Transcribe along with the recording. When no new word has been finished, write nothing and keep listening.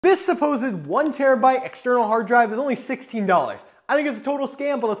This supposed 1 terabyte external hard drive is only $16. I think it's a total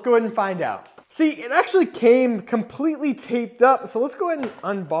scam, but let's go ahead and find out. See, it actually came completely taped up, so let's go ahead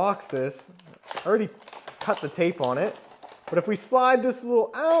and unbox this. I already cut the tape on it, but if we slide this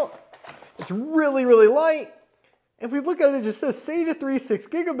little out, it's really, really light. If we look at it, it just says SATA 3 6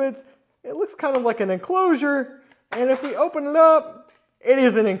 gigabits. It looks kind of like an enclosure, and if we open it up, it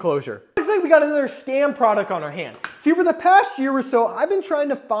is an enclosure. Looks like we got another scam product on our hand. See, for the past year or so, I've been trying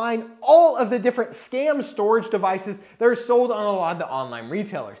to find all of the different scam storage devices that are sold on a lot of the online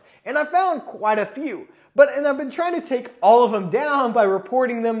retailers. And I found quite a few. And I've been trying to take all of them down by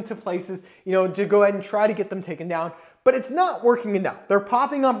reporting them to places, to go ahead and try to get them taken down. But it's not working enough. They're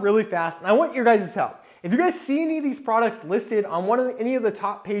popping up really fast, and I want your guys' help. If you guys see any of these products listed on any of the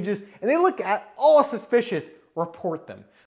top pages and they look at all suspicious, report them.